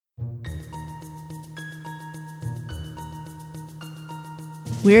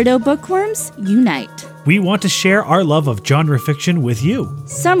Weirdo bookworms, unite. We want to share our love of genre fiction with you.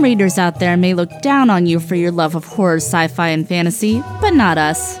 Some readers out there may look down on you for your love of horror, sci-fi, and fantasy, but not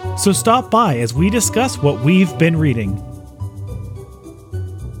us. So stop by as we discuss what we've been reading.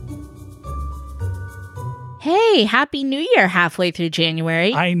 Hey, Happy New Year halfway through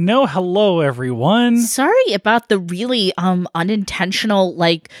January. I know. Hello, everyone. Sorry about the really unintentional,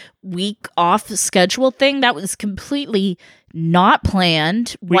 week off schedule thing. That was completely not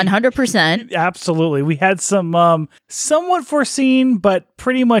planned, 100%. Absolutely. We had some somewhat foreseen, but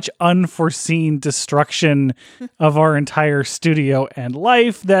pretty much unforeseen destruction of our entire studio and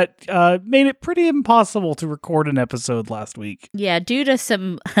life that made it pretty impossible to record an episode last week. Yeah, due to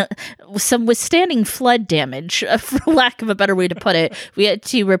some withstanding flood damage, for lack of a better way to put it, we had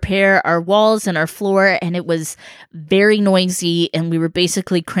to repair our walls and our floor, and it was very noisy, and we were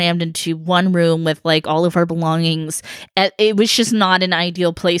basically crammed into one room with all of our belongings. It was just not an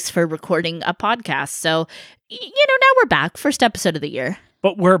ideal place for recording a podcast. So, now we're back. First episode of the year.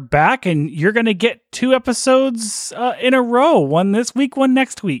 But we're back, and you're going to get 2 episodes in a row. One this week, one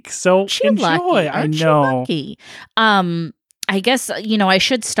next week. So enjoy. Lucky? I know. Lucky? I guess, I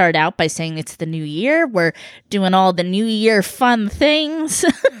should start out by saying it's the new year. We're doing all the new year fun things.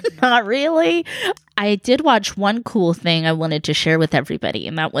 Not really. I did watch one cool thing I wanted to share with everybody,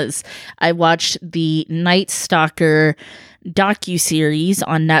 and that was I watched the Night Stalker docuseries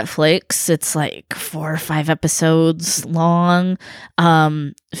on Netflix. It's 4 or 5 episodes long.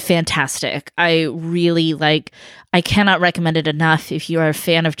 Fantastic. I really I cannot recommend it enough if you are a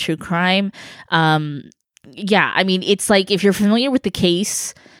fan of true crime. Yeah, I mean, it's if you're familiar with the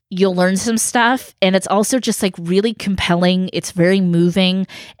case, you'll learn some stuff, and it's also just really compelling. It's very moving,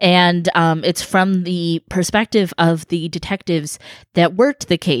 and it's from the perspective of the detectives that worked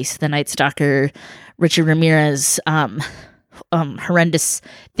the case, the Night Stalker, Richard Ramirez, horrendous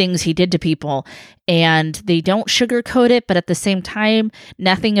things he did to people, and they don't sugarcoat it, but at the same time,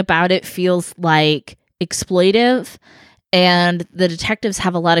 nothing about it feels exploitive. And the detectives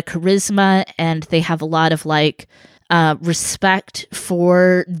have a lot of charisma, and they have a lot of respect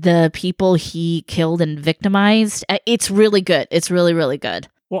for the people he killed and victimized. It's really good. It's really, really good.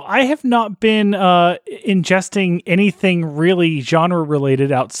 Well, I have not been ingesting anything really genre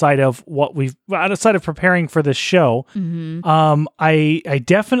related outside of preparing for this show. Mm-hmm. I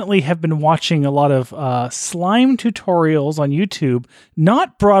definitely have been watching a lot of slime tutorials on YouTube,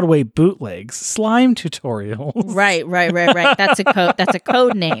 not Broadway bootlegs, slime tutorials. Right. That's a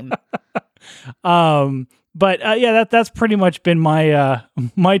code name. But that's pretty much been my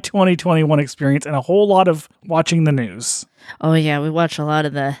my 2021 experience, and a whole lot of watching the news. Oh yeah, we watch a lot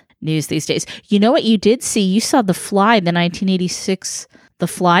of the news these days. You know what you did see? You saw The Fly, the 1986 The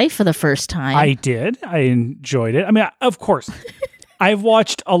Fly for the first time. I did. I enjoyed it. I mean, of course. I've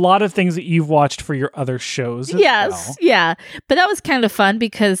watched a lot of things that you've watched for your other shows as well. Yeah. But that was kind of fun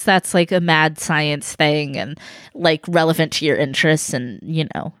because that's a mad science thing and relevant to your interests, and it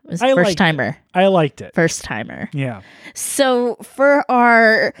was first timer. I liked it. First timer. Yeah. So for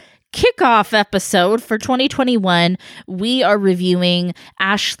our kickoff episode for 2021, we are reviewing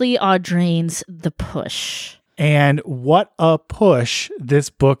Ashley Audrain's The Push. And what a push this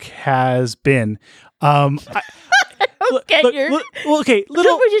book has been. Okay,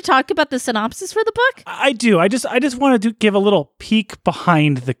 would you talk about the synopsis for the book? I do. I just wanted to give a little peek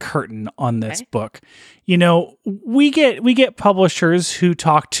behind the curtain on this book. We get publishers who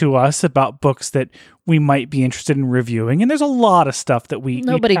talk to us about books that we might be interested in reviewing, and there's a lot of stuff that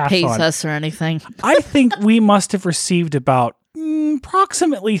nobody pays on. us or anything. I think we must have received about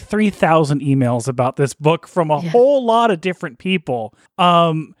approximately 3,000 emails about this book from a whole lot of different people.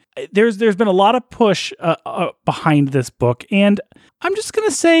 There's been a lot of push behind this book, and I'm just going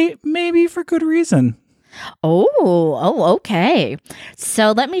to say maybe for good reason. Oh, okay.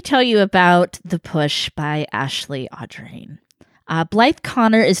 So let me tell you about The Push by Ashley Audrain. Blythe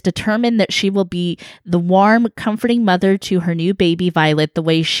Connor is determined that she will be the warm, comforting mother to her new baby Violet the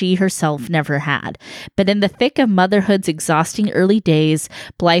way she herself never had. But in the thick of motherhood's exhausting early days,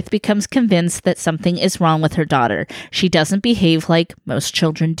 Blythe becomes convinced that something is wrong with her daughter. She doesn't behave like most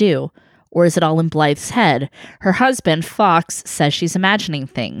children do. Or is it all in Blythe's head? Her husband, Fox, says she's imagining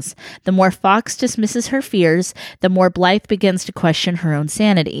things. The more Fox dismisses her fears, the more Blythe begins to question her own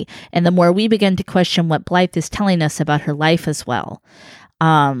sanity, and the more we begin to question what Blythe is telling us about her life as well.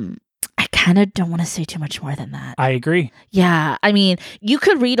 I kind of don't want to say too much more than that. I agree. Yeah, I mean, you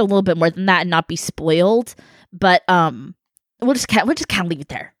could read a little bit more than that and not be spoiled, but we'll just kind of leave it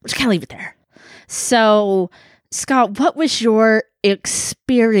there. We'll just kind of leave it there. So, Scott, what was your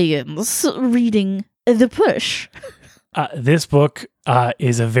experience reading The Push? This book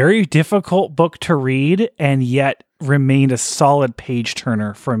is a very difficult book to read, and yet remained a solid page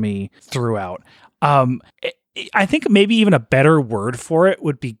turner for me throughout. I think maybe even a better word for it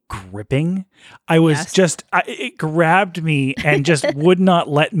would be gripping. It grabbed me and just would not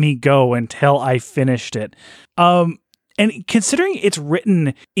let me go until I finished it. And considering it's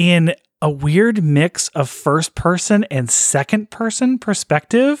written in a weird mix of first person and second person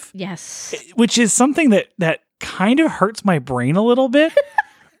perspective. Yes. Which is something that kind of hurts my brain a little bit.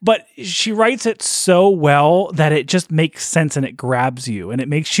 But she writes it so well that it just makes sense and it grabs you and it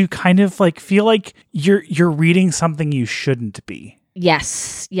makes you kind of like feel like you're reading something you shouldn't be.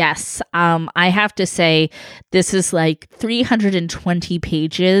 Yes. I have to say this is like 320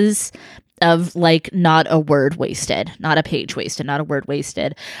 pages of like not a word wasted, not a page wasted, not a word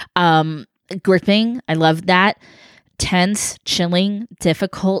wasted. Gripping, I love that. Tense, chilling,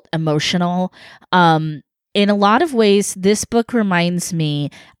 difficult, emotional. In a lot of ways, this book reminds me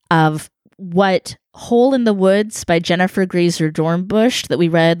of what Hole in the Woods by Jennifer Grazer Dornbush that we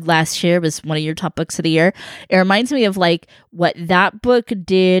read last year was one of your top books of the year. It reminds me of like what that book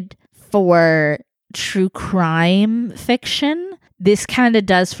did for true crime fiction. This kind of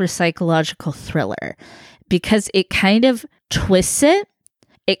does for psychological thriller because it kind of twists it.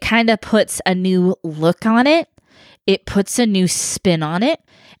 It kind of puts a new look on it. It puts a new spin on it,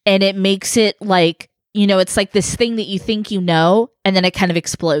 and it makes it like, you know, it's like this thing that you think you know, and then it kind of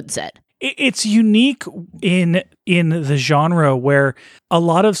explodes it. It's unique in the genre where a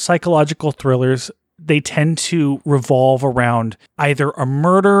lot of psychological thrillers, they tend to revolve around either a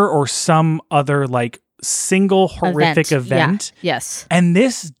murder or some other like single horrific event. Yeah. Yes. And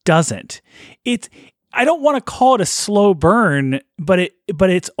this doesn't. I don't want to call it a slow burn, but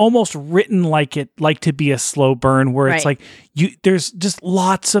it's almost written like to be a slow burn where it's like there's just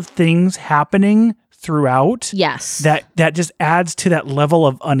lots of things happening throughout. Yes. That just adds to that level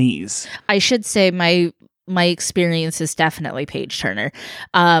of unease. I should say my experience is definitely page turner.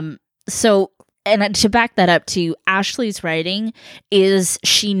 And to back that up too, Ashley's writing is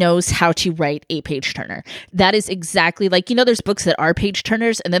she knows how to write a page turner. That is exactly like, you know, there's books that are page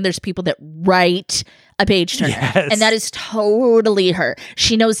turners and then there's people that write a page turner. Yes. And that is totally her.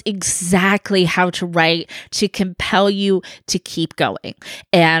 She knows exactly how to write to compel you to keep going.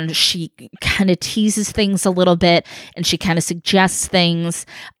 And she kind of teases things a little bit and she kind of suggests things.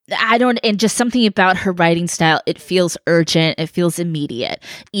 And just something about her writing style, it feels urgent, it feels immediate,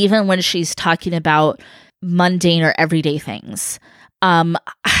 even when she's talking about mundane or everyday things. Oh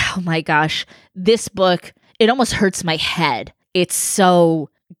my gosh, this book, it almost hurts my head. It's so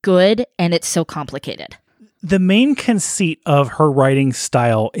good and it's so complicated. The main conceit of her writing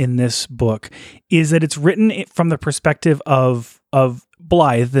style in this book is that it's written from the perspective of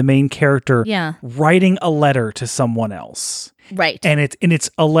Blythe, the main character, writing a letter to someone else. Right. And it's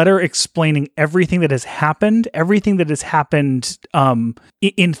a letter explaining everything that has happened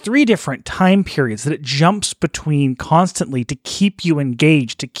in 3 different time periods that it jumps between constantly to keep you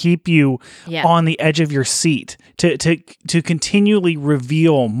engaged, to keep you on the edge of your seat, to continually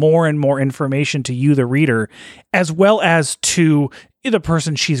reveal more and more information to you, the reader, as well as to the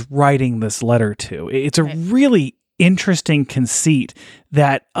person she's writing this letter to. It's a really interesting conceit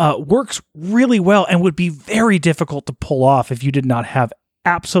that works really well and would be very difficult to pull off if you did not have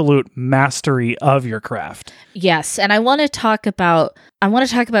absolute mastery of your craft. Yes, and I want to talk about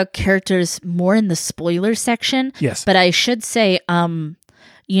characters more in the spoiler section. Yes. But I should say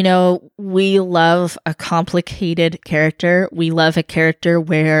you know, we love a complicated character. We love a character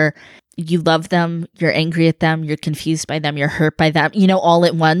where you love them, you're angry at them, you're confused by them, you're hurt by them, you know, all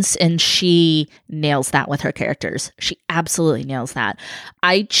at once. And she nails that with her characters. She absolutely nails that.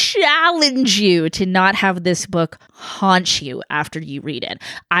 I challenge you to not have this book haunt you after you read it.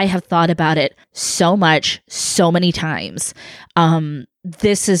 I have thought about it so much, so many times.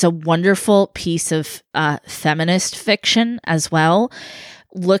 This is a wonderful piece of feminist fiction as well.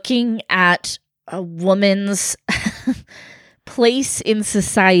 Looking at a woman's place in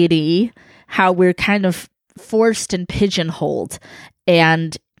society, how we're kind of forced and pigeonholed,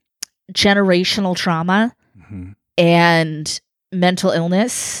 and generational trauma and mental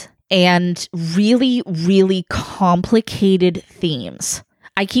illness and really, really complicated themes.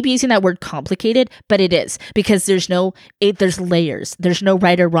 I keep using that word complicated, but it is because there's layers. There's no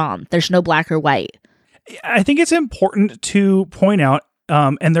right or wrong. There's no black or white. I think it's important to point out,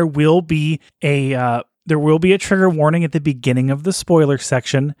 and there will be a trigger warning at the beginning of the spoiler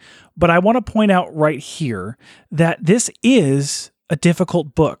section, but I want to point out right here that this is a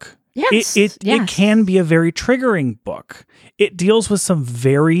difficult book. Yes. It can be a very triggering book. It deals with some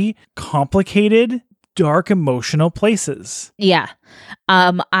very complicated dark emotional places. Yeah.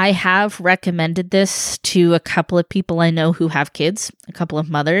 I have recommended this to a couple of people I know who have kids, a couple of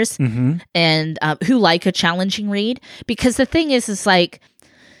mothers, and who like a challenging read. Because the thing is like,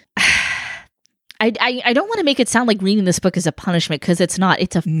 I don't want to make it sound like reading this book is a punishment, because it's not.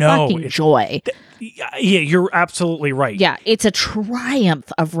 It's a fucking joy. Yeah, you're absolutely right. Yeah, it's a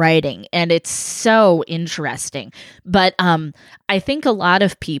triumph of writing, and it's so interesting. But I think a lot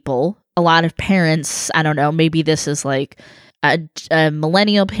of people, a lot of parents, I don't know, maybe this is like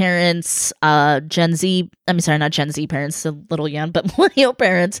millennial parents, Gen Z, I'm sorry, not Gen Z parents, a little young, but millennial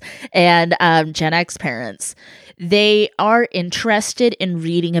parents and Gen X parents. They are interested in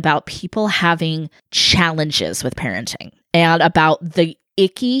reading about people having challenges with parenting and about the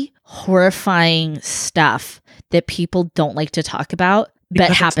icky, horrifying stuff that people don't like to talk about, because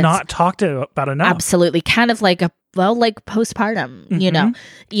but happens. It's not talked about enough. Absolutely. Kind of like like postpartum, you know,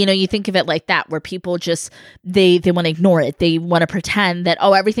 you think of it like that, where people just, they want to ignore it. They want to pretend that,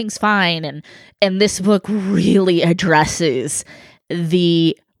 oh, everything's fine. And this book really addresses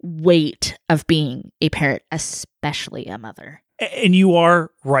the weight of being a parent, especially a mother. And you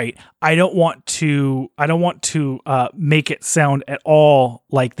are right. I don't want to make it sound at all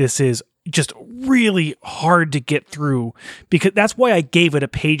like this is just really hard to get through, because that's why I gave it a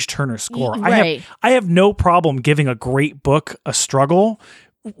page turner score. Right. I have no problem giving a great book a struggle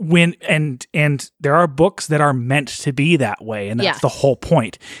when and there are books that are meant to be that way, and that's the whole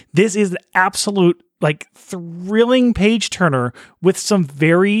point. This is the absolute like thrilling page turner with some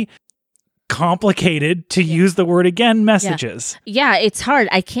very complicated, to use the word again, messages. Yeah, it's hard.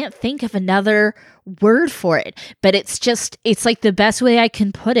 I can't think of another word for it, but it's like the best way I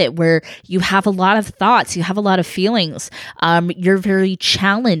can put it, where you have a lot of thoughts, you have a lot of feelings. You're very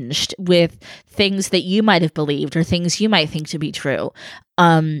challenged with things that you might have believed or things you might think to be true.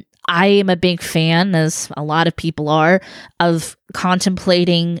 I am a big fan, as a lot of people are, of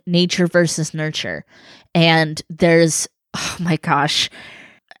contemplating nature versus nurture. And there's, oh my gosh,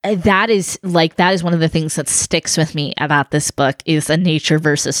 that is one of the things that sticks with me about this book, is a nature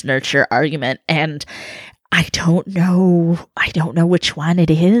versus nurture argument. And I don't know which one it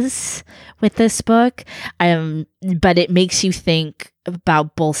is with this book. But it makes you think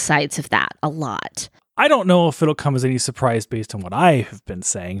about both sides of that a lot. I don't know if it'll come as any surprise based on what I have been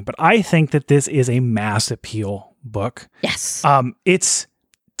saying, but I think that this is a mass appeal book. Yes. It's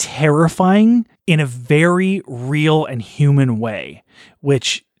terrifying in a very real and human way,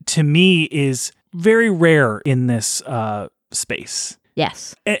 which to me is very rare in this space.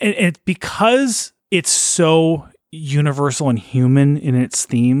 Yes. And it's because it's so universal and human in its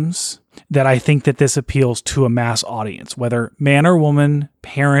themes that I think that this appeals to a mass audience, whether man or woman,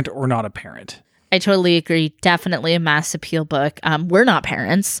 parent or not a parent. I totally agree. Definitely a mass appeal book. We're not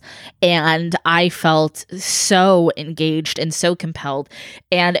parents, and I felt so engaged and so compelled.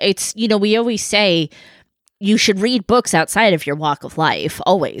 And it's, we always say you should read books outside of your walk of life,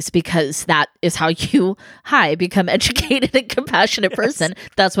 always, because that is how you, become educated and compassionate person.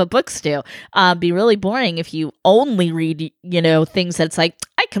 That's what books do. Be really boring if you only read, things that's like,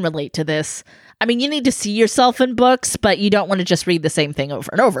 I can relate to this. I mean, you need to see yourself in books, but you don't want to just read the same thing over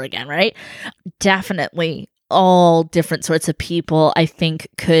and over again, right? Definitely all different sorts of people, I think,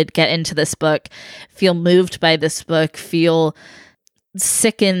 could get into this book, feel moved by this book, feel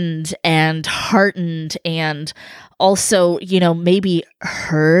sickened and heartened, and also, maybe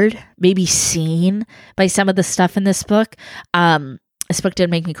heard, maybe seen by some of the stuff in this book. This book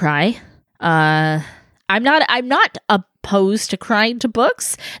did make me cry. I'm not opposed to crying to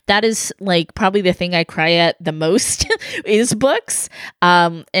books. That is like probably the thing I cry at the most is books.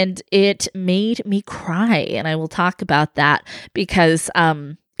 And it made me cry, and I will talk about that because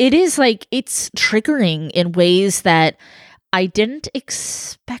it is like, it's triggering in ways that I didn't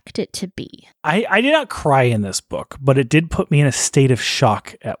expect it to be. I did not cry in this book, but it did put me in a state of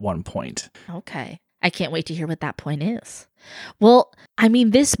shock at one point. Okay. I can't wait to hear what that point is. Well, I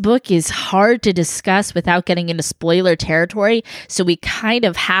mean, this book is hard to discuss without getting into spoiler territory, so we kind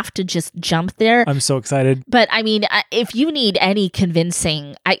of have to just jump there. I'm so excited. But I mean, if you need any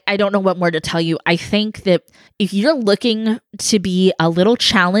convincing, I don't know what more to tell you. I think that if you're looking to be a little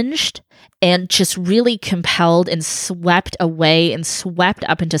challenged and just really compelled and swept away and swept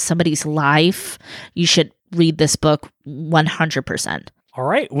up into somebody's life, you should read this book 100%. All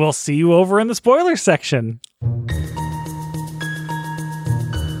right, we'll see you over in the spoiler section.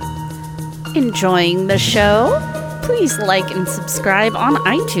 Enjoying the show? Please like and subscribe on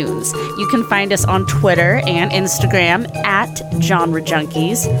iTunes. You can find us on Twitter and Instagram at Genre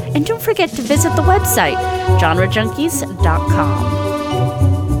Junkies. And don't forget to visit the website, genrejunkies.com.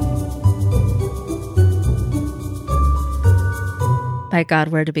 My God,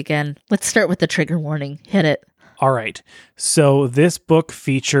 where to begin? Let's start with the trigger warning. Hit it. All right. So this book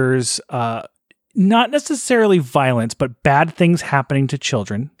features not necessarily violence, but bad things happening to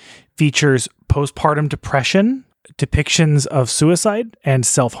children. Features postpartum depression, depictions of suicide and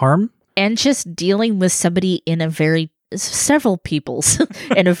self-harm. And just dealing with somebody several people's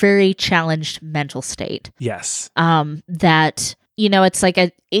in a very challenged mental state. Yes. That, it's like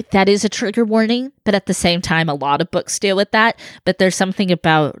that is a trigger warning, but at the same time, a lot of books deal with that. But there's something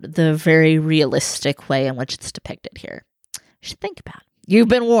about the very realistic way in which it's depicted here. You should think about it. You've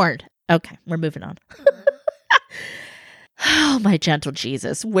been warned. Okay, we're moving on. Oh, my gentle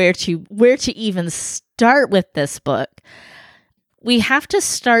Jesus, where to even start with this book? We have to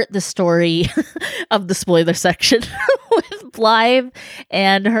start the story of the spoiler section with Blythe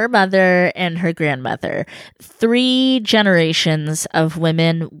and her mother and her grandmother. 3 generations of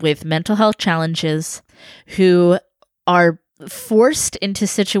women with mental health challenges who are forced into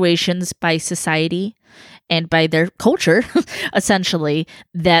situations by society and by their culture, essentially,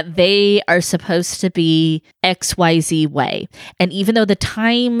 that they are supposed to be XYZ way. And even though the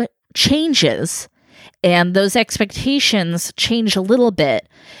time changes and those expectations change a little bit,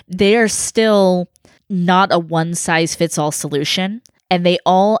 they are still not a one-size-fits-all solution. And they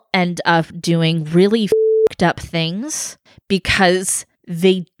all end up doing really f***ed up things because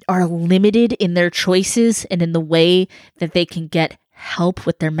they are limited in their choices and in the way that they can get help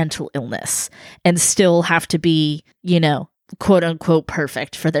with their mental illness and still have to be, quote unquote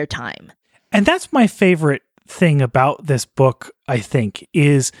perfect for their time. And that's my favorite thing about this book, I think,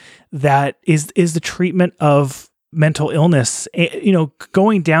 is that is the treatment of mental illness,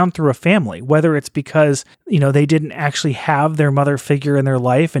 going down through a family, whether it's because, they didn't actually have their mother figure in their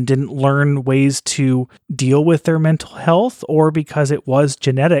life and didn't learn ways to deal with their mental health, or because it was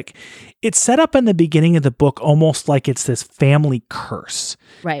genetic. It's set up in the beginning of the book almost like it's this family curse.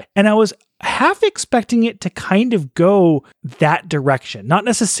 Right. And I was half expecting it to kind of go that direction, not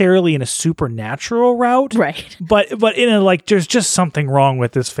necessarily in a supernatural route, right? But in a there's just something wrong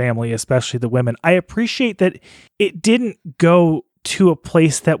with this family, especially the women. I appreciate that it didn't go to a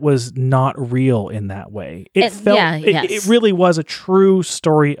place that was not real in that way. It really was a true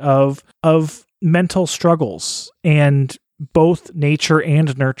story of mental struggles and both nature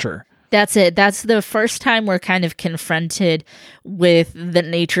and nurture. That's it. That's the first time we're kind of confronted with the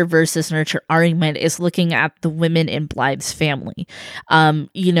nature versus nurture argument, is looking at the women in Blythe's family. Are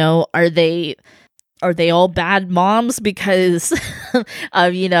they all bad moms because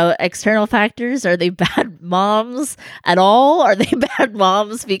of, external factors? Are they bad moms at all? Are they bad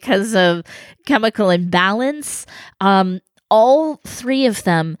moms because of chemical imbalance? All 3 of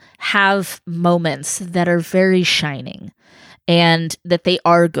them have moments that are very shining, and that they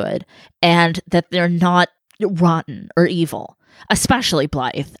are good, and that they're not rotten or evil, especially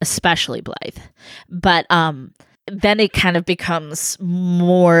Blythe. But then it kind of becomes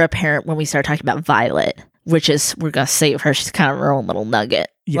more apparent when we start talking about Violet, which is, we're going to save her. She's kind of her own little nugget.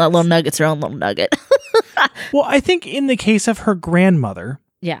 Yes. Well, little nugget's her own little nugget. Well, I think in the case of her grandmother,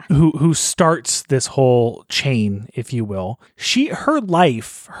 yeah, who starts this whole chain, if you will, her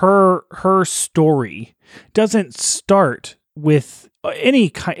life, her story doesn't start with any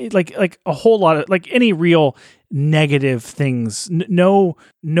kind, like a whole lot of any real negative things. No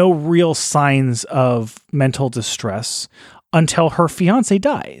real signs of mental distress until her fiance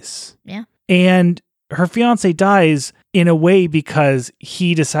dies. Yeah. And her fiance dies in a way because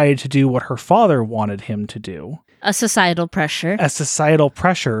he decided to do what her father wanted him to do. A societal pressure.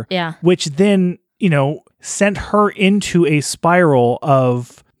 Yeah. Which then, sent her into a spiral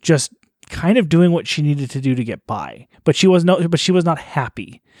of just kind of doing what she needed to do to get by. But she was not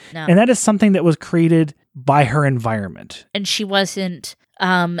happy. No. And that is something that was created by her environment. And she wasn't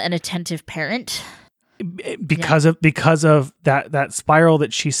an attentive parent. Because of that spiral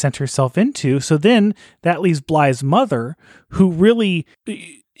that she sent herself into. So then that leaves Blythe's mother, who really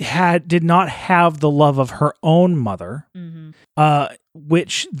did not have the love of her own mother,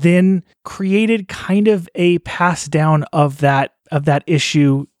 which then created kind of a pass down of that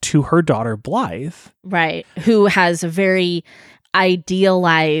issue to her daughter Blythe, right? Who has a very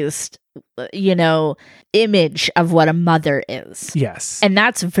idealized, image of what a mother is. Yes. And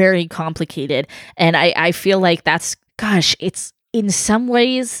that's very complicated. And I feel like it's in some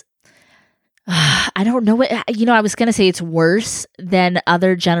ways, I don't know what, I was going to say it's worse than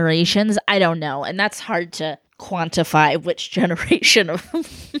other generations. I don't know. And that's hard to quantify which generation of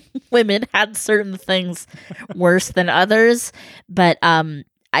women had certain things worse than others. But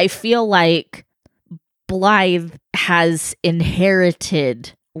I feel like Blythe has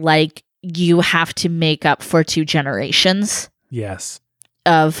inherited, you have to make up for 2 generations Yes.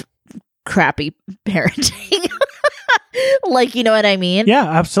 of crappy parenting. Like, you know what I mean? Yeah,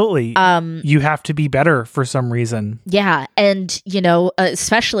 absolutely. You have to be better for some reason. Yeah. And,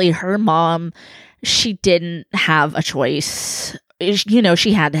 especially her mom, she didn't have a choice.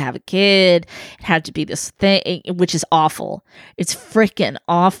 She had to have a kid. It had to be this thing, which is awful. It's freaking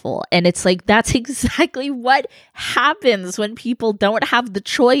awful. And it's like, that's exactly what happens when people don't have the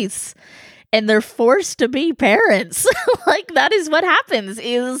choice and they're forced to be parents. Like, that is what happens,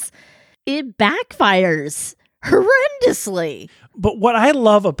 is it backfires horrendously. But what I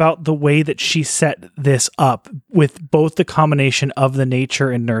love about the way that she set this up with both the combination of the nature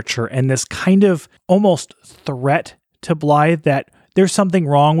and nurture and this kind of almost threat to Blythe that there's something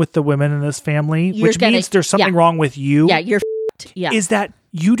wrong with the women in this family, means there's something wrong with you. Yeah, you're f***ed. Yeah. Is that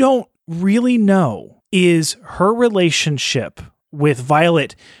you don't really know is her relationship with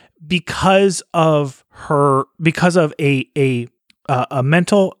Violet because of a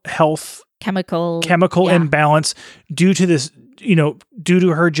mental health chemical imbalance due to this, due to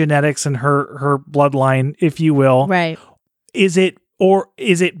her genetics and her bloodline, if you will. Right. Is it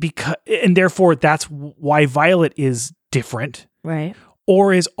because, and therefore that's why Violet is different? Right.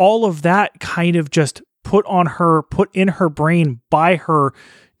 Or is all of that kind of just put in her brain by her,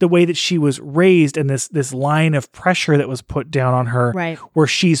 the way that she was raised, and this line of pressure that was put down on her, right, where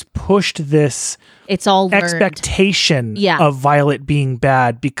she's pushed this it's all learned. Expectation of Violet being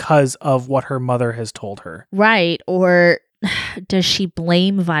bad because of what her mother has told her. Right. Or does she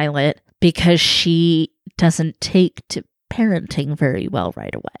blame Violet because she doesn't take to parenting very well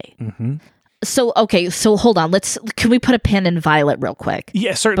right away? Mm-hmm. So hold on. Can we put a pin in Violet real quick?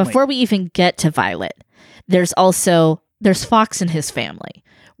 Yeah, certainly. Before we even get to Violet, there's Fawkes and his family,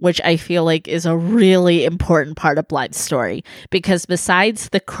 which I feel like is a really important part of Blythe's story, because besides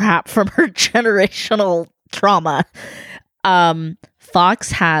the crap from her generational trauma,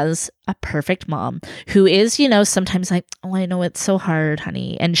 Fawkes has a perfect mom who is, sometimes like, oh, I know it's so hard,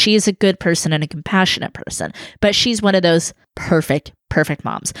 honey. And she is a good person and a compassionate person, but she's one of those perfect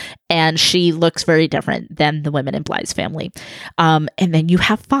moms. And she looks very different than the women in Blythe's family. And then you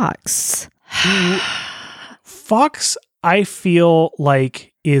have Fawkes. Fawkes, I feel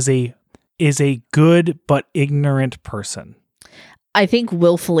like is a good but ignorant person. I think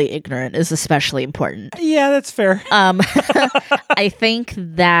willfully ignorant is especially important. Yeah, that's fair. I think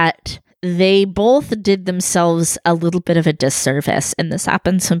that they both did themselves a little bit of a disservice, and this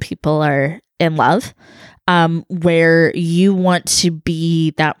happens when people are in love, where you want to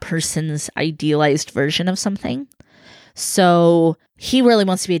be that person's idealized version of something. So he really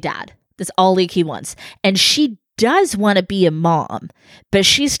wants to be a dad. That's all he wants. And she does want to be a mom, but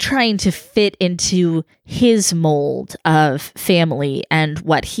she's trying to fit into his mold of family and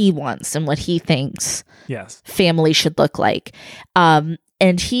what he wants and what he thinks family should look like. And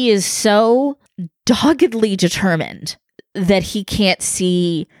he is so doggedly determined that he can't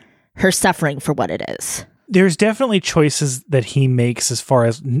see her suffering for what it is. There's definitely choices that he makes as far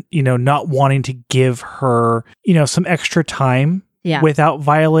as, not wanting to give her, some extra time without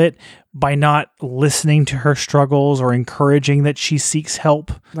Violet, by not listening to her struggles or encouraging that she seeks help.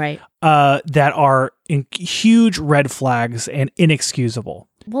 Right. That are huge red flags and inexcusable.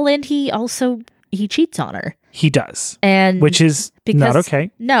 Well, and he cheats on her. He does. And which is not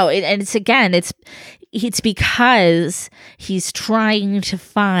okay. No, and it's because he's trying to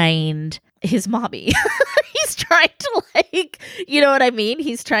find his mommy. He's trying to you know what I mean?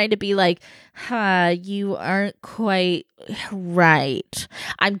 He's trying to be like, you aren't quite right.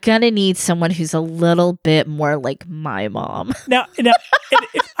 I'm gonna need someone who's a little bit more like my mom. Now,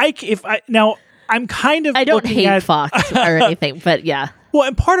 I'm kind of I don't hate Fawkes or anything, but yeah. Well,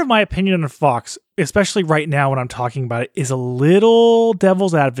 and part of my opinion on Fawkes, especially right now when I'm talking about it, is a little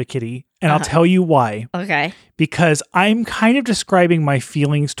devil's advocate-y, and I'll tell you why. Okay. Because I'm kind of describing my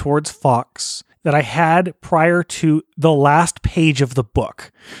feelings towards Fawkes that I had prior to the last page of the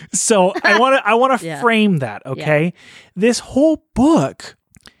book. So I want to frame that, okay? Yeah. This whole book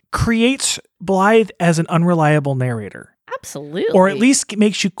creates Blythe as an unreliable narrator. Absolutely. Or at least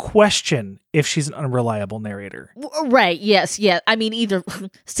makes you question if she's an unreliable narrator. Right. Yes. Yeah. I mean, either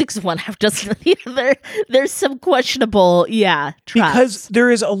 6 of one, half dozen of the other. There's some questionable, trust. Because there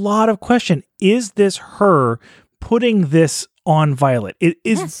is a lot of question. Is this her putting this on Violet?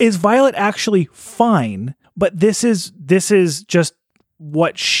 Is Violet actually fine? But this is just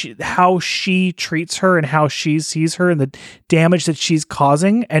how she treats her and how she sees her and the damage that she's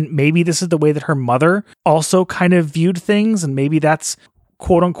causing. And maybe this is the way that her mother also kind of viewed things. And maybe that's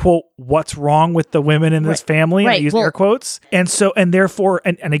quote unquote what's wrong with the women in this family. Right. I use air quotes. And so, and therefore,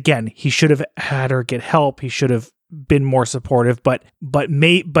 and again, he should have had her get help. He should have been more supportive, but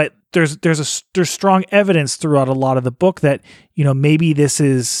there's strong evidence throughout a lot of the book that, you know, maybe this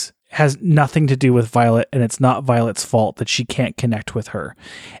has nothing to do with Violet, and it's not Violet's fault that she can't connect with her.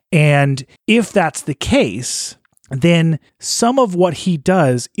 And if that's the case, then some of what he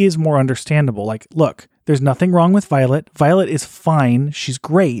does is more understandable. Like, look, there's nothing wrong with Violet. Violet is fine. She's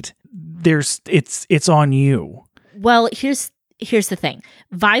great. It's on you. Well, here's the thing.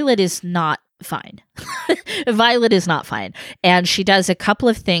 Violet is not fine. Violet is not fine. And she does a couple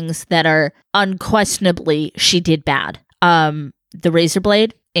of things that are unquestionably she did bad. The razor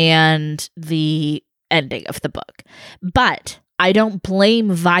blade and the ending of the book. But I don't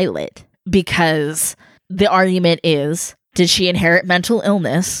blame Violet, because the argument is, did she inherit mental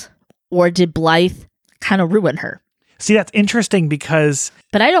illness, or did Blythe kind of ruin her? See, that's interesting because...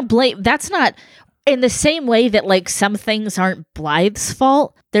 But I don't blame... That's not... In the same way that, like, some things aren't Blythe's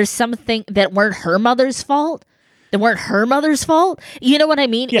fault, there's something that weren't her mother's fault. That weren't her mother's fault. You know what I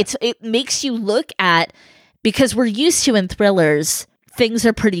mean? Yeah. It makes you look at... Because we're used to in thrillers, things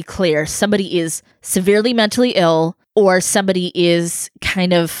are pretty clear. Somebody is severely mentally ill, or somebody is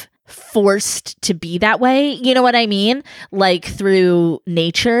kind of forced to be that way. You know what I mean? Like through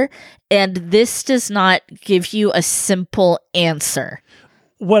nature. And this does not give you a simple answer.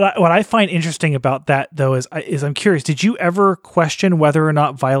 What I find interesting about that, though, is I'm curious, did you ever question whether or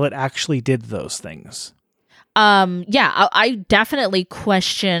not Violet actually did those things? Yeah, I definitely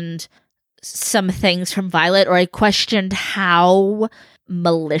questioned some things from Violet, or I questioned how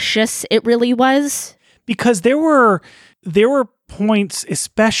malicious it really was. Because there were points,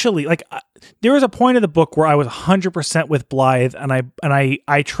 especially like there was a point of the book where I was 100% with Blythe, and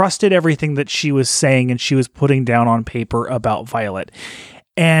I trusted everything that she was saying and she was putting down on paper about Violet.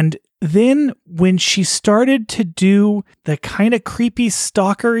 And then when she started to do the kind of creepy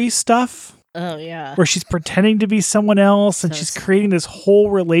stalkery stuff, oh yeah, where she's pretending to be someone else, and she's creating this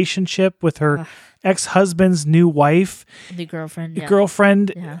whole relationship with her ex-husband's new wife, the girlfriend,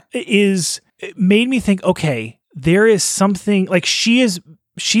 it made me think, okay, there is something, like she's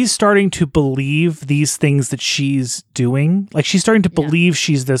starting to believe these things that she's doing. Like she's starting to believe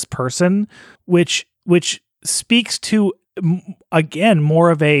she's this person, which speaks to, again,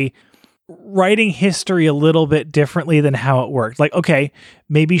 more of a writing history a little bit differently than how it worked. Like, okay,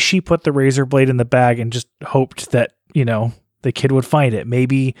 maybe she put the razor blade in the bag and just hoped that, you know, the kid would find it.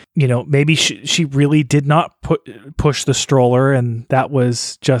 Maybe, you know, maybe she really did not push the stroller, and that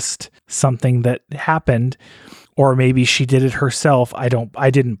was just something that happened. Or maybe she did it herself. I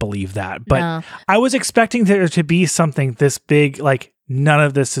didn't believe that. But no. I was expecting there to be something this big, like, none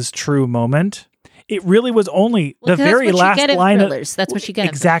of this is true moment. It really was only the very last line of that's what you get.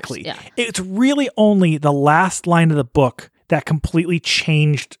 Exactly. Yeah. It's really only the last line of the book that completely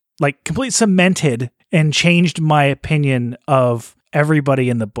changed, like completely cemented and changed my opinion of everybody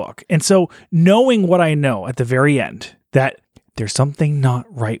in the book. And so knowing what I know at the very end, that there's something not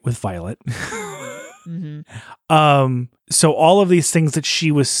right with Violet. Mm-hmm. So all of these things that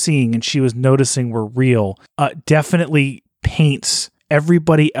she was seeing and she was noticing were real, definitely paints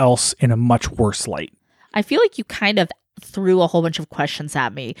everybody else in a much worse light. I feel like you kind of threw a whole bunch of questions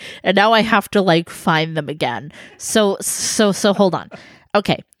at me, and now I have to like find them again. So hold on.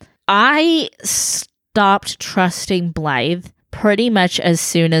 Okay. I stopped trusting Blythe pretty much as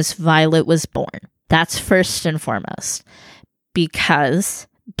soon as Violet was born. That's first and foremost, because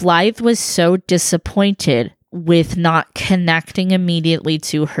Blythe was so disappointed with not connecting immediately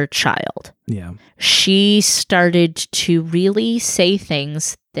to her child. Yeah. She started to really say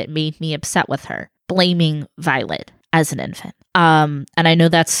things that made me upset with her, blaming Violet as an infant. And I know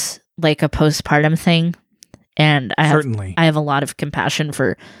that's like a postpartum thing, and I have a lot of compassion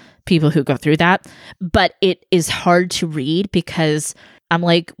for people who go through that, but it is hard to read because I'm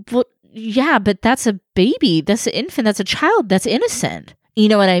like, well, yeah, but that's a baby, that's an infant, that's a child, that's innocent. You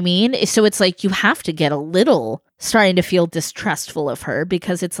know what I mean? So it's like you have to get a little starting to feel distrustful of her,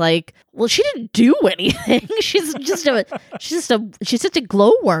 because it's like, well, she didn't do anything. she's just a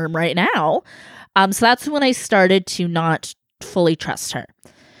glowworm right now. So that's when I started to not fully trust her.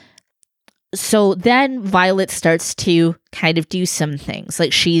 So then Violet starts to kind of do some things.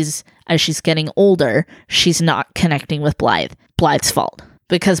 Like as she's getting older, she's not connecting with Blythe. Blythe's fault.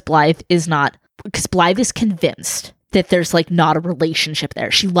 Because Blythe is convinced that there's like not a relationship there.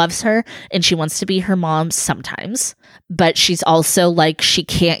 She loves her and she wants to be her mom sometimes, but she's also like, she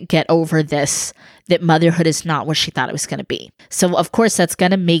can't get over this, that motherhood is not what she thought it was going to be. So of course that's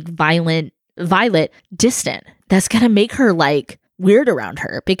going to make Violet distant. That's going to make her like weird around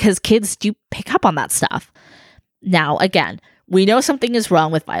her, because kids do pick up on that stuff. Now, again, We know something is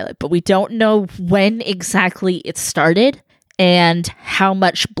wrong with Violet, but we don't know when exactly it started and how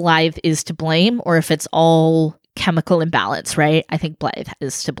much Blythe is to blame, or if it's all chemical imbalance, right? I think Blythe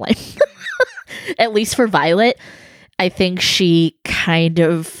is to blame. At least for Violet. I think she kind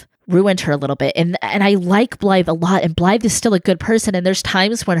of ruined her a little bit. And I like Blythe a lot, and Blythe is still a good person. And there's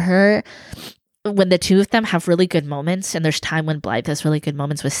times when the two of them have really good moments, and there's time when Blythe has really good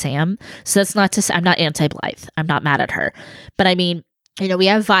moments with Sam. So that's not to say I'm not anti-Blythe. I'm not mad at her. But I mean, we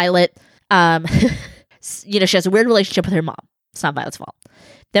have Violet. She has a weird relationship with her mom. It's not Violet's fault.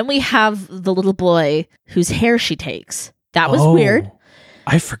 Then we have the little boy whose hair she takes. That was weird.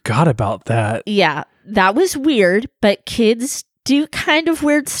 I forgot about that. Yeah, that was weird, but kids do kind of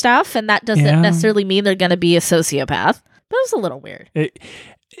weird stuff, and that doesn't necessarily mean they're going to be a sociopath. That was a little weird.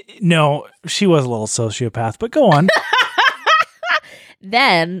 No, she was a little sociopath, but go on.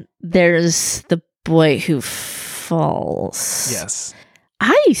 Then there's the boy who falls. Yes.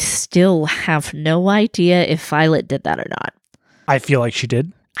 I still have no idea if Violet did that or not. I feel like she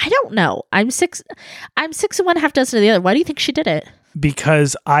did. I don't know. I'm six and one half dozen of the other. Why do you think she did it?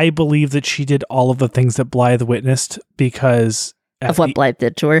 Because I believe that she did all of the things that Blythe witnessed because of what Blythe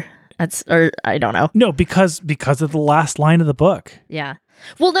did to her. Or I don't know. No, because of the last line of the book. Yeah.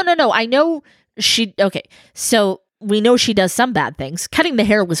 Well, no. I know she. Okay, so we know she does some bad things. Cutting the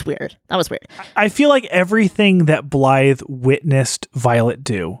hair was weird. That was weird. I feel like everything that Blythe witnessed Violet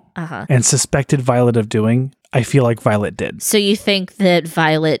do and suspected Violet of doing, I feel like Violet did. So you think that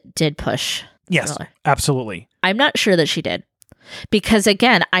Violet did push? Yes, absolutely. I'm not sure that she did. Because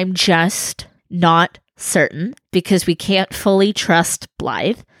again, I'm just not certain because we can't fully trust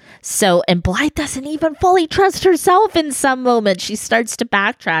Blythe. So, and Blythe doesn't even fully trust herself in some moments. She starts to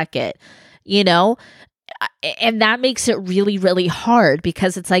backtrack it, and that makes it really, really hard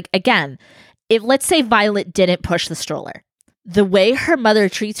because it's like, again, if let's say Violet didn't push the stroller, the way her mother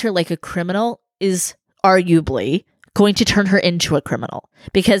treats her like a criminal is arguably going to turn her into a criminal.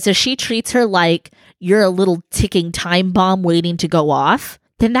 Because if she treats her like you're a little ticking time bomb waiting to go off,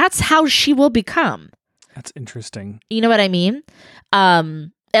 then that's how she will become. That's interesting. You know what I mean?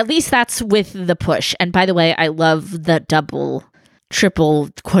 At least that's with the push. And by the way, I love the double, triple,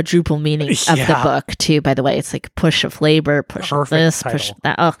 quadruple meaning of the book too, by the way. It's like push of labor, push of this, push of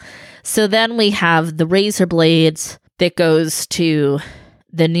that. Oh. So then we have the razor blades that goes to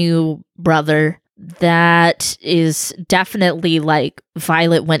the new brother. That is definitely like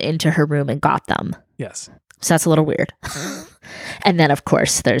Violet went into her room and got them. Yes. So that's a little weird. And then, of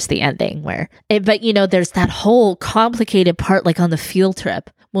course, there's the ending where... there's that whole complicated part like on the field trip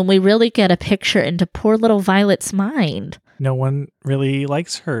when we really get a picture into poor little Violet's mind. No one really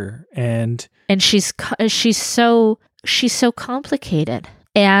likes her. And she's so complicated.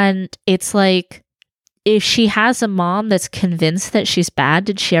 And it's like, if she has a mom that's convinced that she's bad,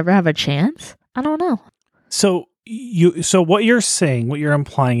 did she ever have a chance? I don't know. So what you're saying, what you're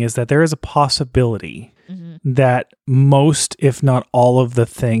implying is that there is a possibility that most, if not all of the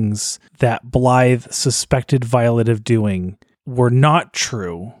things that Blythe suspected Violet of doing were not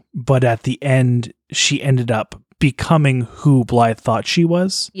true, but at the end, she ended up becoming who Blythe thought she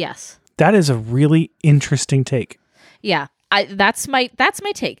was? Yes. That is a really interesting take. Yeah. That's my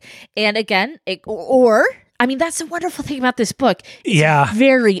take. And again, that's the wonderful thing about this book. It's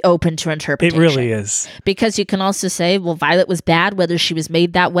very open to interpretation. It really is. Because you can also say, well, Violet was bad, whether she was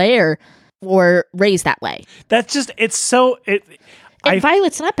made that way or raised that way. That's just, it's so... And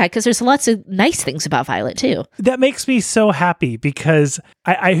Violet's not bad because there's lots of nice things about Violet too. That makes me so happy because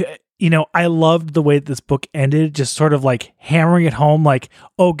I loved the way that this book ended, just sort of like hammering it home like,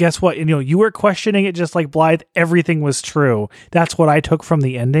 oh, guess what? You were questioning it just like Blythe. Everything was true. That's what I took from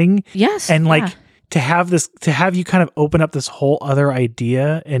the ending. Yes. And to have you kind of open up this whole other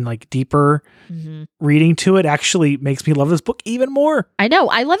idea and like deeper reading to it actually makes me love this book even more. I know.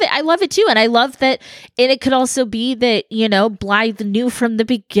 I love it. I love it too. And I love that. And it could also be that, Blythe knew from the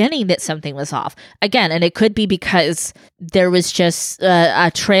beginning that something was off. Again, and it could be because there was just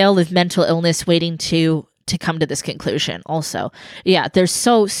a trail of mental illness waiting to come to this conclusion also. Yeah, there's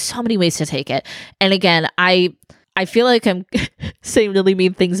so many ways to take it. And again, I feel like I'm saying really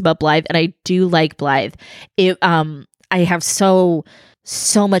mean things about Blythe, and I do like Blythe. I have so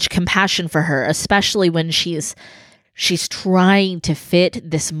much compassion for her, especially when she's trying to fit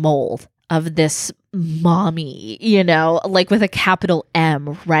this mold of this mommy, like with a capital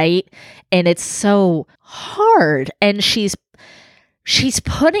M, right? And it's so hard, and she's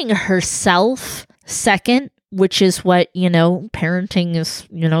putting herself second which is what, parenting is,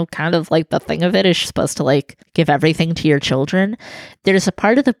 kind of like the thing of it is you're supposed to like give everything to your children. There's a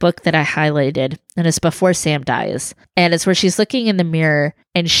part of the book that I highlighted, and it's before Sam dies. And it's where she's looking in the mirror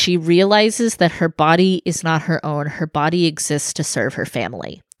and she realizes that her body is not her own. Her body exists to serve her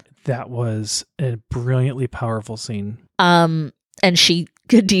family. That was a brilliantly powerful scene. And she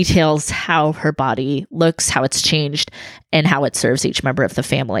details how her body looks, how it's changed, and how it serves each member of the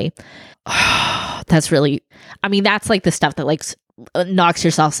family. That's really, that's like the stuff that like knocks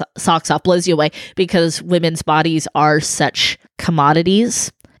your socks off, blows you away, because women's bodies are such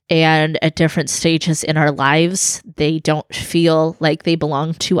commodities, and at different stages in our lives, they don't feel like they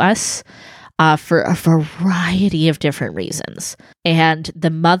belong to us for a variety of different reasons. And the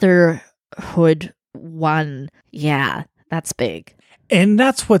motherhood one, yeah, that's big. And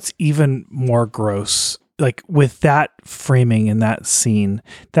that's what's even more gross. Like with that framing in that scene,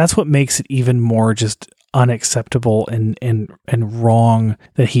 that's what makes it even more just unacceptable and wrong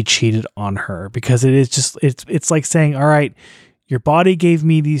that he cheated on her, because it is just, it's like saying, all right, your body gave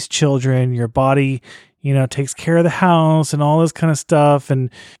me these children, your body, takes care of the house and all this kind of stuff, and,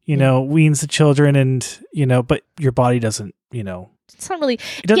 weans the children, and, but your body doesn't, it's not really,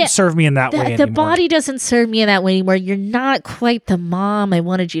 it doesn't serve me in that way anymore. The body doesn't serve me in that way anymore. You're not quite the mom I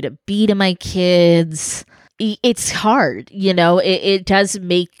wanted you to be to my kids. It's hard, it does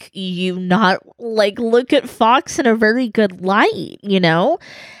make you not like look at Fox in a very good light,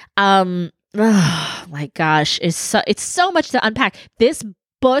 Oh my gosh, it's so much to unpack. This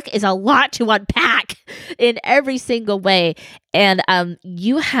book is a lot to unpack in every single way. And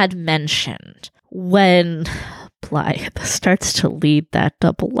you had mentioned when Blythe starts to lead that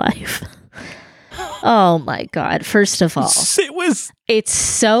double life. Oh my God. First of all, it's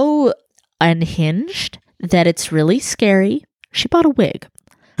so unhinged that it's really scary. She bought a wig.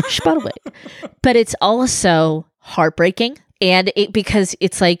 But it's also heartbreaking. And because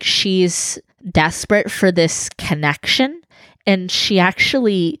it's like she's desperate for this connection, and she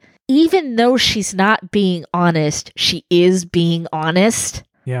actually, even though she's not being honest, she is being honest.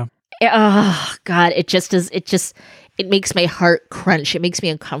 Yeah. Oh God, it makes my heart crunch. It makes me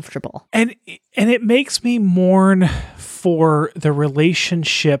uncomfortable. And it makes me mourn for the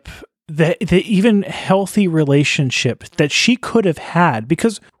relationship, the even healthy relationship that she could have had,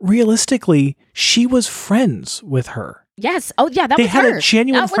 because realistically, she was friends with her. Yes. Oh yeah, they had a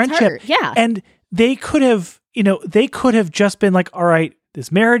genuine friendship. Yeah. And they could have, just been like, all right,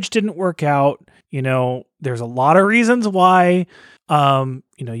 this marriage didn't work out. There's a lot of reasons why.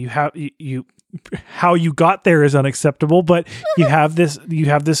 You have how you got there is unacceptable, but you have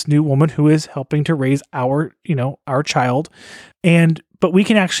this new woman who is helping to raise our child, but we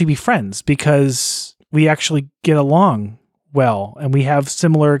can actually be friends because we actually get along well, and we have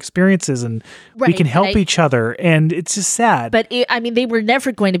similar experiences, and we can help each other, and it's just sad. But they were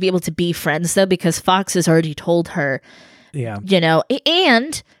never going to be able to be friends though, because Fox has already told her,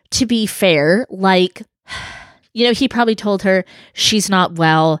 and to be fair, like, he probably told her she's not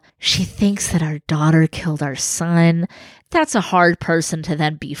well. She thinks that our daughter killed our son. That's a hard person to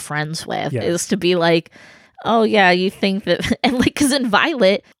then be friends with, is to be like, oh yeah, you think that, and like, because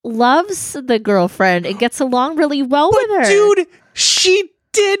Violet loves the girlfriend and gets along really well with her. Dude, she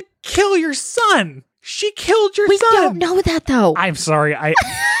did kill your son. She killed your son. We don't know that though. I'm sorry. I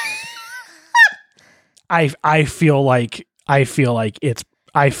feel like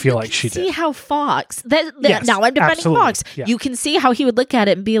she did. See how Fox, yes, now I'm defending absolutely. Fox. Yeah. You can see how he would look at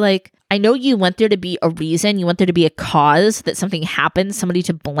it and be like, I know you want there to be a reason, you want there to be a cause, that something happened, somebody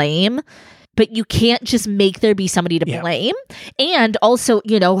to blame, but you can't just make there be somebody to blame. And also,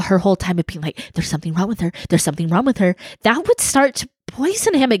 her whole time of being like, there's something wrong with her. There's something wrong with her. That would start to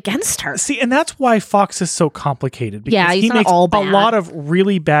poison him against her. See, and that's why Fox is so complicated. Because he's he not makes all bad. A lot of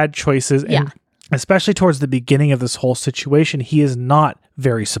really bad choices. And especially towards the beginning of this whole situation, he is not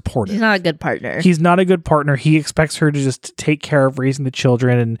very supportive. He's not a good partner. He's not a good partner. He expects her to just take care of raising the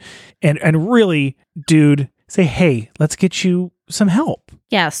children and really, dude, say, hey, let's get you some help.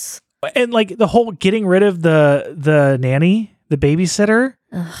 Yes. And like the whole getting rid of the nanny, the babysitter,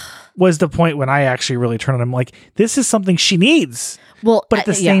 was the point when I actually really turned on him. Like, this is something she needs. Well, but at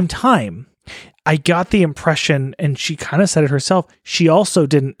the same time, I got the impression, and she kind of said it herself, she also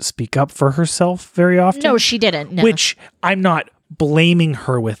didn't speak up for herself very often. No, she didn't. No. Which I'm not blaming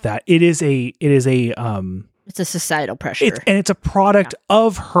her with that. It's a societal pressure. It's a product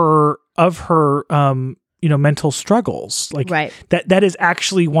of her mental struggles. Like that is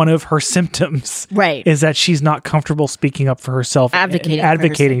actually one of her symptoms. Right. Is that she's not comfortable speaking up for herself,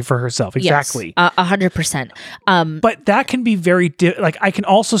 advocating for herself. Exactly. 100%. But that can be very, I can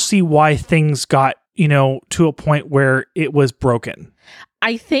also see why things got to a point where it was broken.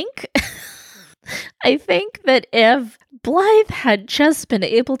 I think that if Blythe had just been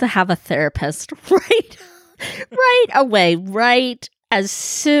able to have a therapist right away, right as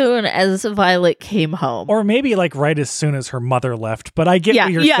soon as Violet came home. Or maybe like right as soon as her mother left, but I get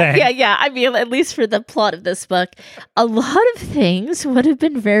what you're saying. Yeah. I mean, at least for the plot of this book, a lot of things would have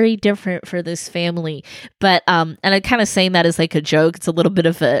been very different for this family. But, and I'm kind of saying that as like a joke. It's a little bit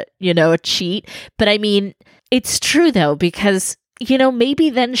of a cheat. But I mean, it's true though, because maybe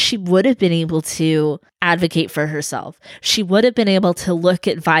then she would have been able to advocate for herself. She would have been able to look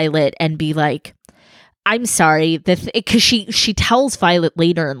at Violet and be like, I'm sorry, because she tells Violet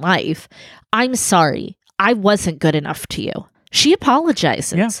later in life, I'm sorry, I wasn't good enough to you. She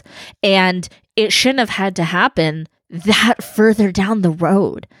apologizes. Yeah. And it shouldn't have had to happen that further down the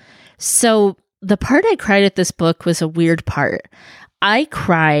road. So the part I cried at this book was a weird part. I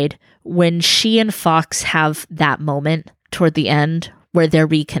cried when she and Fox have that moment toward the end where they're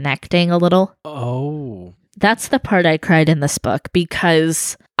reconnecting a little. Oh. That's the part I cried in this book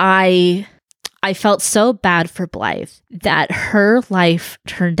because I felt so bad for Blythe that her life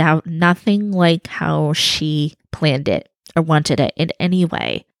turned out nothing like how she planned it or wanted it in any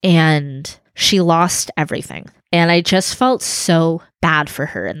way. And she lost everything. And I just felt so bad for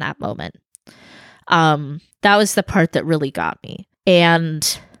her in that moment. That was the part that really got me.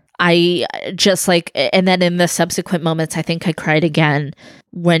 And I just and then in the subsequent moments, I think I cried again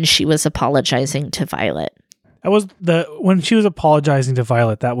when she was apologizing to Violet. That was when she was apologizing to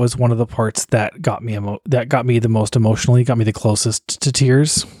Violet. That was one of the parts that got me the most emotionally, got me the closest to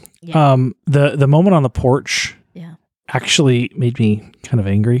tears. Yeah. The moment on the porch, actually made me kind of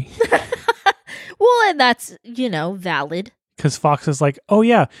angry. Well, and that's valid. Because Fox is like, oh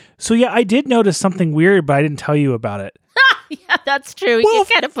yeah, so yeah, I did notice something weird, but I didn't tell you about it. Yeah, that's true. Well, you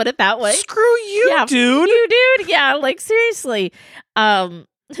kind of put it that way. Screw you, dude. You dude. Yeah, seriously.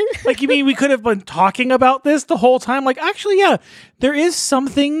 You mean we could have been talking about this the whole time? Actually, yeah, there is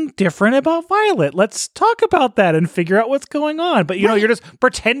something different about Violet. Let's talk about that and figure out what's going on. But, you're just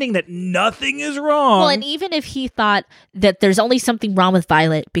pretending that nothing is wrong. Well, and even if he thought that there's only something wrong with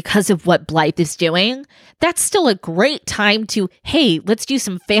Violet because of what Blythe is doing, that's still a great time to, hey, let's do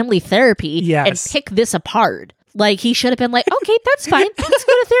some family therapy and pick this apart. He should have been like, okay, that's fine. Let's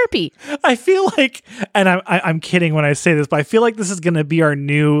go to therapy. I feel like, and I'm kidding when I say this, but I feel like this is going to be our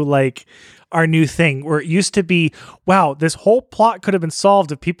new thing, where it used to be, wow, this whole plot could have been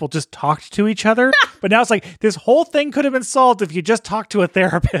solved if people just talked to each other. But now it's like, this whole thing could have been solved if you just talked to a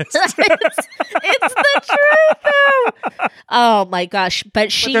therapist. It's the truth, though. Oh my gosh.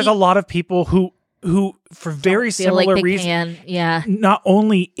 But there's a lot of people who for very similar reasons, not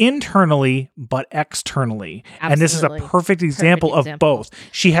only internally but externally. Absolutely. And this is a perfect example of both.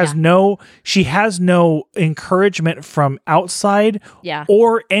 She has no encouragement from outside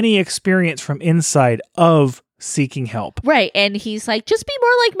or any experience from inside of seeking help. Right. And he's like, just be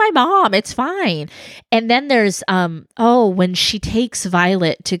more like my mom. It's fine. And then there's when she takes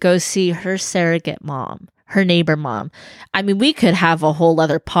Violet to go see her surrogate mom, her neighbor mom. I mean, we could have a whole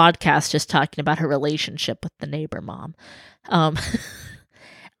other podcast just talking about her relationship with the neighbor mom.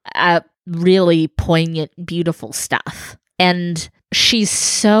 Really poignant, beautiful stuff. And she's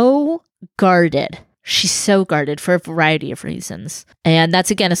so guarded. She's so guarded for a variety of reasons. And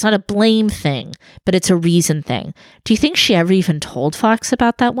that's, again, it's not a blame thing, but it's a reason thing. Do you think she ever even told Fox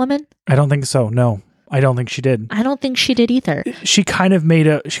about that woman? I don't think so, no. I don't think she did. I don't think she did either. She kind of made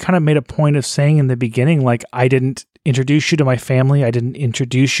a point of saying in the beginning, I didn't introduce you to my family. I didn't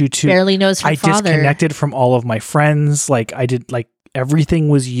introduce you to... Barely knows her father. I disconnected from all of my friends. Everything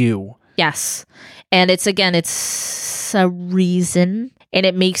was you. Yes. And it's a reason, and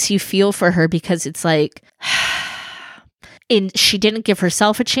it makes you feel for her because it's she didn't give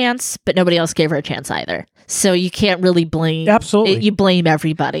herself a chance, but nobody else gave her a chance either. So you can't really blame... Absolutely. You blame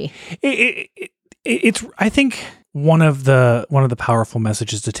everybody. It's I think one of the powerful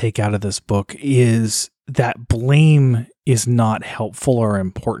messages to take out of this book is that blame is not helpful or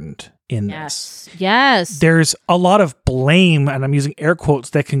important in this. Yes. There's a lot of blame, and I'm using air quotes,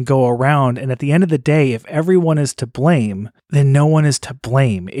 that can go around, and at the end of the day, if everyone is to blame, then no one is to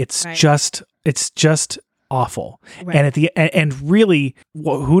blame. It's just awful. Right. And really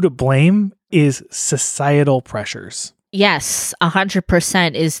who to blame is societal pressures. Yes,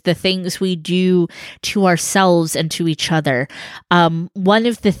 100% is the things we do to ourselves and to each other. One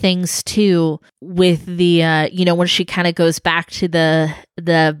of the things too with the, when she kind of goes back to the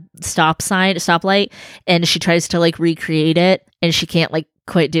stoplight and she tries to recreate it and she can't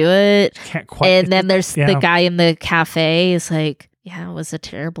quite do it. Can't quite. And then there's the guy in the cafe is like, yeah, it was a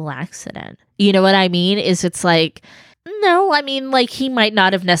terrible accident. You know what I mean? It's like, no, I mean, like, he might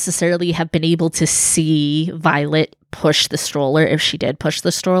not have necessarily have been able to see Violet push the stroller if she did push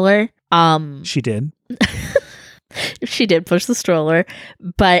the stroller. She did. She did push the stroller,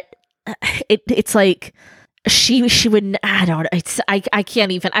 but it's like she would, I don't, I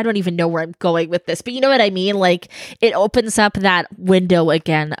can't even, I don't even know where I'm going with this, but you know what I mean? Like, it opens up that window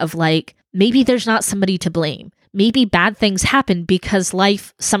again of like, maybe there's not somebody to blame. Maybe bad things happen because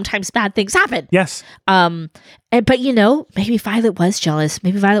life, sometimes bad things happen. Yes. But you know, maybe Violet was jealous.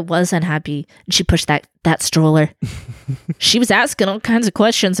 Maybe Violet was unhappy. And she pushed that stroller. She was asking all kinds of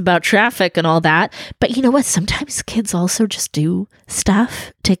questions about traffic and all that. But you know what? Sometimes kids also just do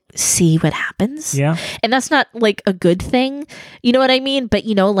stuff to see what happens. Yeah. And that's not like a good thing. You know what I mean? But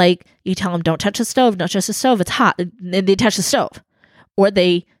you know, like you tell them, don't touch the stove, don't touch the stove. It's hot. And they touch the stove. Or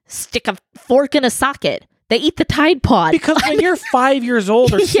they stick a fork in a socket. They eat the Tide Pod. Because when you're 5 years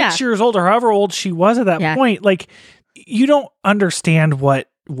old or 6 years old or however old she was at that point, like, you don't understand what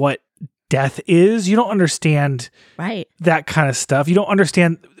death is. You don't understand that kind of stuff. You don't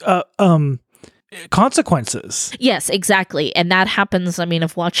understand consequences. Yes, exactly. And that happens. I mean,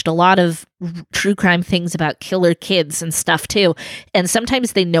 I've watched a lot of true crime things about killer kids and stuff too. And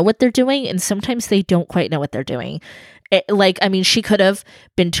sometimes they know what they're doing and sometimes they don't quite know what they're doing. I mean, she could have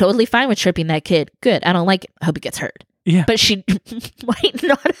been totally fine with tripping that kid. Good. I don't like it. I hope he gets hurt. Yeah. But she might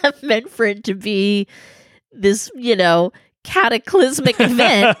not have meant for it to be this, you know, cataclysmic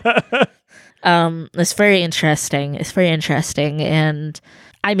event. It's very interesting. It's very interesting. And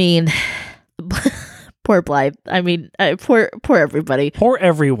I mean, poor Blythe. I mean, poor everybody. Poor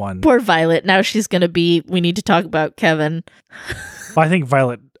everyone. Poor Violet. Now she's going to be, we need to talk about Kevin. Well, I think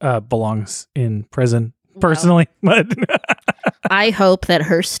Violet belongs in prison. Personally, but I hope that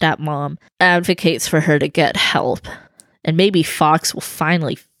her stepmom advocates for her to get help, and maybe Fox will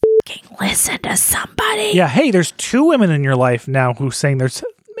finally fucking listen to somebody. Yeah, hey, there's 2 women in your life now who's saying there's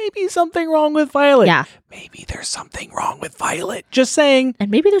maybe something wrong with Violet. Yeah, maybe there's something wrong with Violet. Just saying. And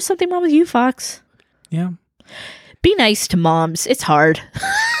maybe there's something wrong with you, Fox. Yeah. Be nice to moms. It's hard.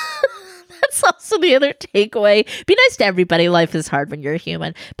 That's also the other takeaway. Be nice to everybody. Life is hard when you're a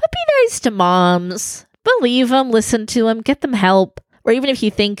human, but be nice to moms. Believe them, listen to them, get them help. Or even if you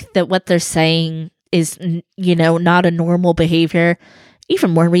think that what they're saying is, you know, not a normal behavior,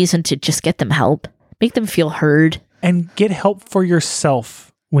 even more reason to just get them help. Make them feel heard. And get help for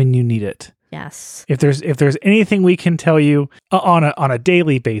yourself when you need it. Yes. If there's anything we can tell you on a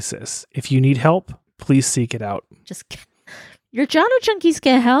daily basis, if you need help, please seek it out. Your Jono Junkies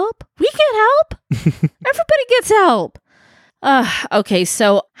get help. We get help. Everybody gets help. Okay,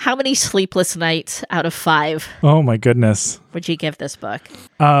 so how many sleepless nights out of 5? Oh my goodness. Would you give this book?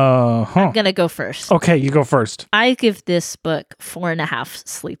 I'm going to go first. Okay, you go first. I give this book 4.5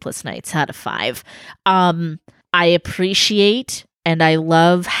 sleepless nights out of 5. I appreciate and I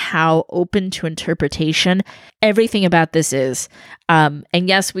love how open to interpretation everything about this is. And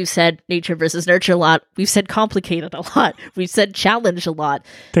yes, we've said nature versus nurture a lot. We've said complicated a lot. We've said challenge a lot.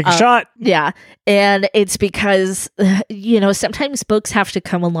 Take a shot. Yeah. And it's because, you know, sometimes books have to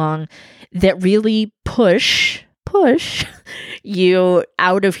come along that really push you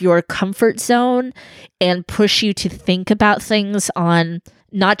out of your comfort zone and push you to think about things on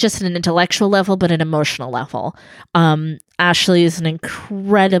not just an intellectual level, but an emotional level. Ashley is an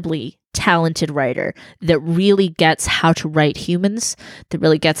incredibly talented writer that really gets how to write humans, that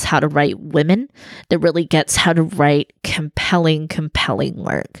really gets how to write women, that really gets how to write compelling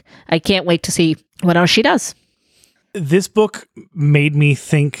work. I can't wait to see what else she does. This book made me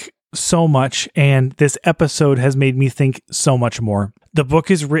think so much, and this episode has made me think so much more. The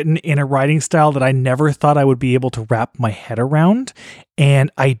book is written in a writing style that I never thought I would be able to wrap my head around, and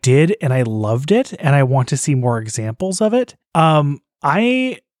I did, and I loved it, and I want to see more examples of it.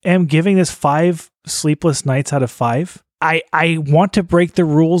 I am giving this 5 sleepless nights out of 5. I want to break the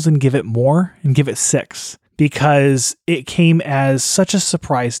rules and give it more, and give it 6. Because it came as such a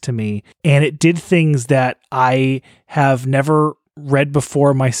surprise to me, and it did things that I have never read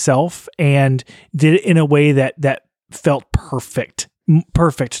before myself, and did it in a way that felt perfect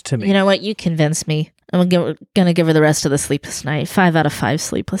to me. You know what? You convinced me. I'm gonna give her the rest of the sleepless night. 5 out of 5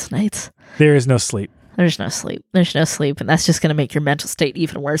 sleepless nights. There is no sleep. There's no sleep. There's no sleep, and that's just gonna make your mental state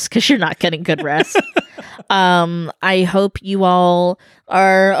even worse because you're not getting good rest. I hope you all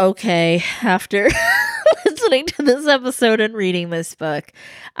are okay after listening to this episode and reading this book.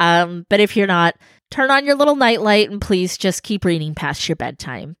 But if you're not, turn on your little nightlight and please just keep reading past your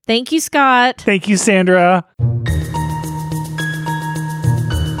bedtime. Thank you, Scott. Thank you, Sandra.